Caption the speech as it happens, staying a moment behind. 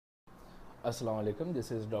Assalamu alaikum. This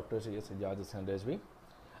is Dr. Syed Sajjad and Rizvi.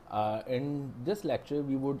 In this lecture,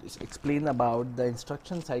 we would explain about the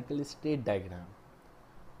instruction cycle state diagram.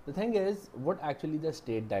 The thing is, what actually the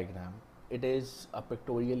state diagram? It is a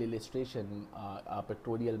pictorial illustration, a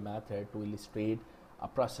pictorial method to illustrate a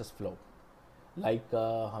process flow. Like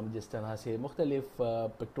हम जिस तरह से मुख्तलिफ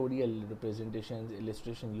pictorial representations,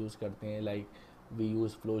 illustration use करते हैं, like we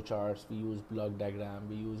use flow charts, we use block diagram,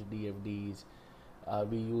 we use DFDs,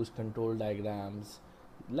 we use control diagrams.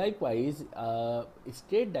 Likewise,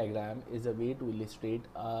 state diagram is a way to illustrate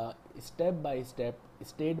a step by step,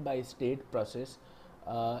 state by state process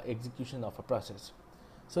execution of a process.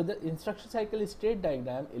 So the instruction cycle state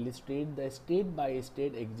diagram illustrate the state by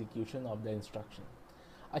state execution of the instruction.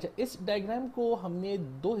 अच्छा, इस diagram को हमने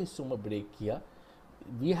दो हिस्सों में break किया.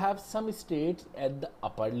 We have some states at the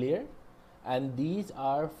upper layer and these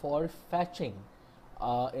are for fetching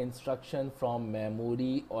instruction from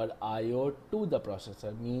memory or IO to the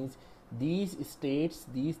processor. Means these states,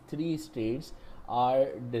 these three states are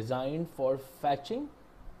designed for fetching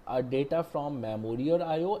data from memory or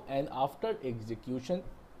IO, and after execution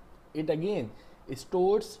it again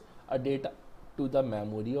stores a data to the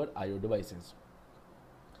memory or IO devices.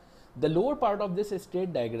 The lower part of this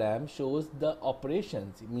state diagram shows the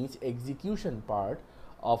operations, means execution part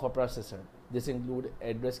of a processor. This include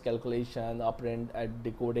address calculation, operand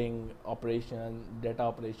decoding operation, data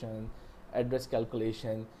operation, address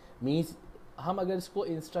calculation. Means हम अगर इसको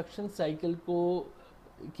instruction cycle को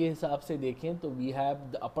के हिसाब से देखें तो we have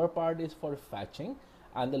the upper part is for fetching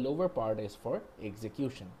and the lower part is for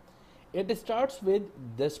execution. It starts with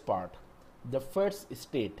this part, the first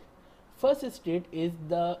state. First state is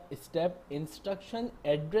the step instruction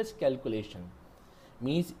address calculation.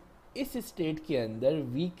 Means इस state के अंदर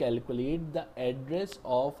we calculate the address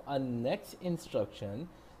of a next instruction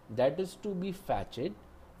that is to be फैचड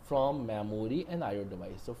from memory and IO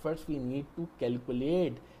device. So first we need to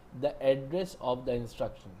calculate the address of the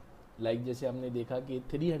instruction. Like जैसे हमने देखा कि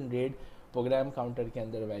 300 program counter के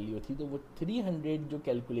अंदर value थी, तो वो 300 जो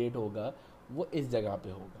कैलकुलेट होगा वो इस जगह पे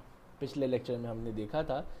होगा. पिछले लेक्चर में हमने देखा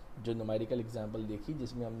था जो न्यूमेरिकल एग्जांपल देखी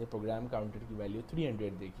जिसमें हमने प्रोग्राम काउंटर की वैल्यू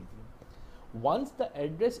 300 देखी थी. Once the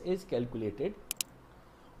address is calculated,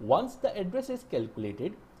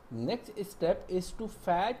 next step is to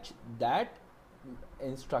fetch that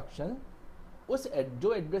instruction. उस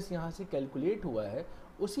जो एड्रेस यहाँ से कैलकुलेट हुआ है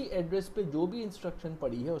उसी एड्रेस पे जो भी इंस्ट्रक्शन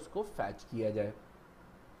पड़ी है उसको फैच किया जाए.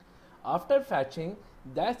 After fetching,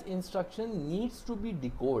 that instruction needs to be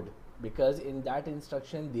decoded because in that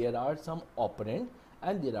instruction there are some operand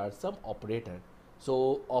and there are some operator. So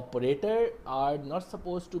operator are not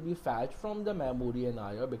supposed to be fetched from the memory and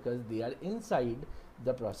IO because they are inside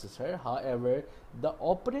the processor. However, the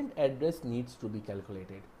operand address needs to be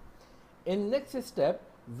calculated. In next step,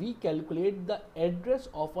 we calculate the address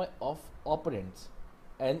of operands,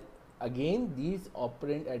 and again these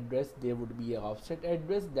operand address, there would be an offset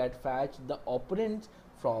address that fetch the operands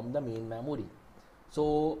from the main memory. So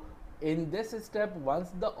in this step, once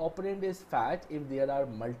the operand is fetched, if there are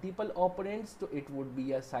multiple operands, so it would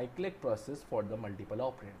be a cyclic process for the multiple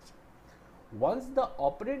operands. Once the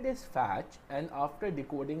operand is fetched and after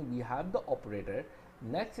decoding we have the operator,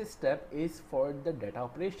 next step is for the data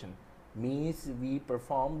operation. Means we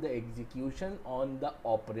perform the execution on the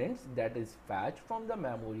operands that is fetched from the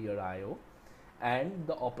memory or IO and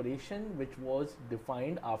the operation which was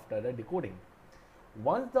defined after the decoding.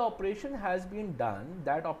 Once the operation has been done,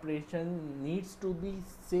 that operation needs to be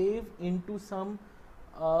saved into some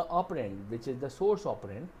operand which is the source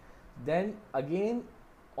operand. Then again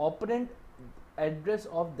operand address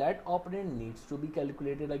of that operand needs to be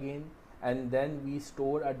calculated again, and then we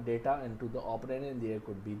store a data into the operand and there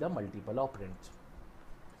could be the multiple operands.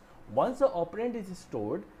 Once the operand is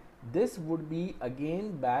stored, this would be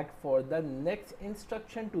again back for the next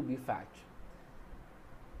instruction to be fetched.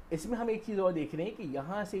 इसमें हम एक चीज़ और देख रहे हैं कि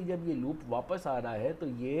यहाँ से जब ये लूप वापस आ रहा है तो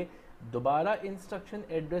ये दोबारा इंस्ट्रक्शन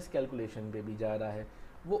एड्रेस कैलकुलेशन पे भी जा रहा है.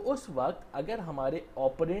 वो उस वक्त अगर हमारे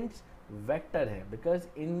ऑपरेंट्स वेक्टर है, because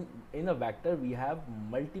in a vector V have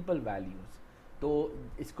multiple values. तो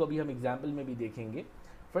इसको भी हम एग्जाम्पल में भी देखेंगे.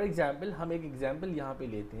 फॉर एग्जाम्पल हम एक एग्जाम्पल यहाँ पे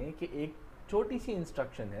लेते हैं कि एक छोटी सी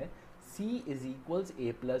इंस्ट्रक्शन है C is equals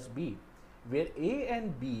A plus B, where A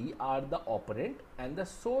and B are the operand and the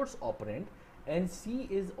source operand, and C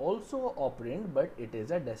is also operand but it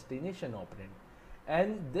is a destination operand,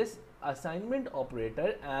 and this assignment operator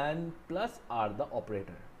and plus are the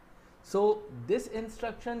operator. So this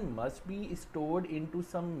instruction must be stored into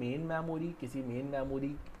some main memory. किसी main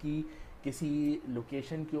memory की किसी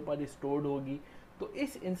location के ऊपर stored होगी. तो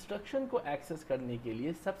इस instruction को access करने के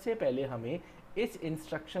लिए सबसे पहले हमें इस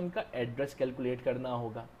इंस्ट्रक्शन का एड्रेस कैलकुलेट करना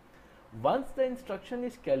होगा. Once the instruction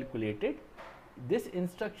is calculated, this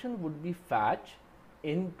instruction would be fetch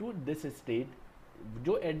into this state.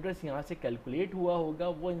 जो एड्रेस यहाँ से कैलकुलेट हुआ होगा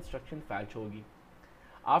वो इंस्ट्रक्शन फैच होगी.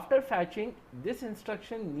 After fetching, this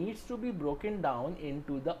instruction needs to be broken down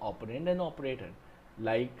into the operand and operator.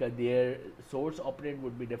 Like their source operand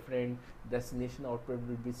would be different, destination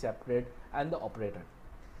operand would be separate, and the operator.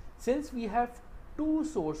 Since we have two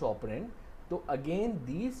source operand, so again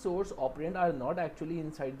these source operand are not actually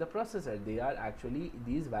inside the processor. They are actually,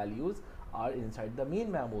 these values are inside the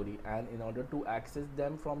main memory, and in order to access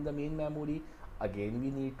them from the main memory, again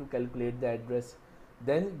we need to calculate the address.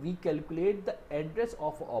 Then we calculate the address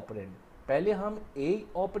of operand. पहले हम ए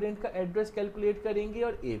operand का address calculate करेंगे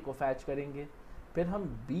और ए को fetch करेंगे, फिर हम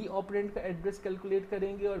B operand का एड्रेस कैलकुलेट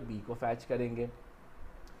करेंगे और बी को फैच करेंगे.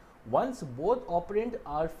 वंस बोथ ऑपरेंड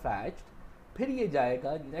आर फैच्ड, फिर ये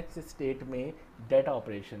जाएगा नेक्स्ट स्टेट में data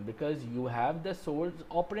operation, because you have the source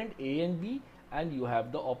operand A and B and you have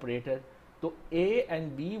the operator. तो A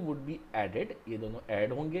and B would be added, ये दोनों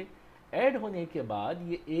ऐड होंगे. ऐड होने के बाद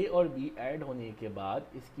ये ए और बी ऐड होने के बाद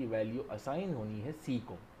इसकी वैल्यू असाइन होनी है सी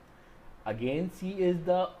को. Again C is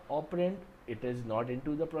the operand, it is not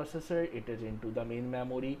into the processor, it is into the main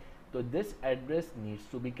memory. तो this address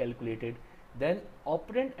needs to be calculated. Then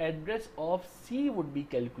operand address of C would be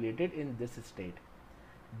calculated in this state.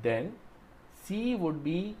 Then C would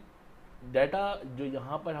be data जो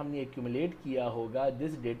यहाँ पर हमने accumulate किया होगा,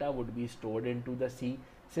 this data would be stored into the C.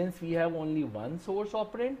 Since we have only one source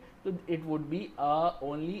operand, so it would be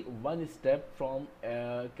only one step from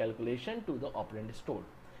calculation to the operand stored,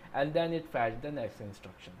 and then it fetch the next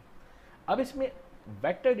instruction. अब इसमें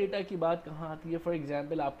vector data की बात कहाँ आती है? For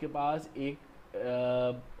example आपके पास एक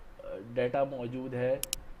data मौजूद है,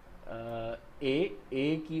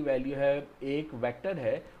 ए की वैल्यू है, एक वेक्टर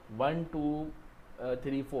है 1 2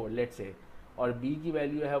 3 4 लेट्स से, और बी की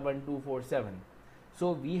वैल्यू है 1 2 4 7.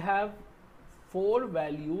 So we have 4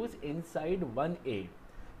 values inside 1A.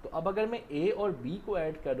 तो अब अगर मैं A और B को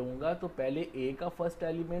ऐड करूँगा तो पहले A का फर्स्ट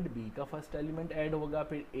एलिमेंट, B का फर्स्ट एलिमेंट ऐड होगा,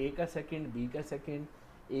 फिर A का सेकंड, B का सेकंड,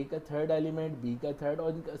 A का थर्ड एलिमेंट, B का थर्ड,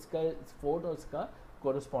 और इसका फोर्थ और उसका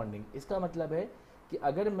कोरस्पॉन्डिंग. इसका मतलब है कि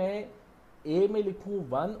अगर मैं A में लिखूँ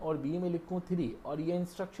 1 और B में लिखूँ 3 और ये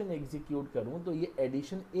इंस्ट्रक्शन एग्जीक्यूट करूँ तो ये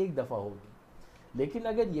एडिशन एक दफ़ा होगी. लेकिन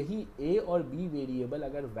अगर यही A और B वेरिएबल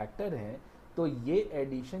अगर वेक्टर हैं तो ये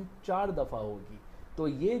एडिशन 4 दफ़ा होगी. तो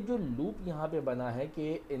ये जो लूप यहाँ पे बना है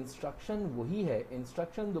कि इंस्ट्रक्शन वही है,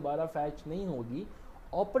 इंस्ट्रक्शन दोबारा फैच नहीं होगी,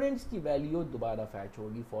 ऑपरेंड्स की वैल्यू दोबारा फैच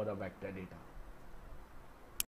होगी फॉर अ वेक्टर डेटा.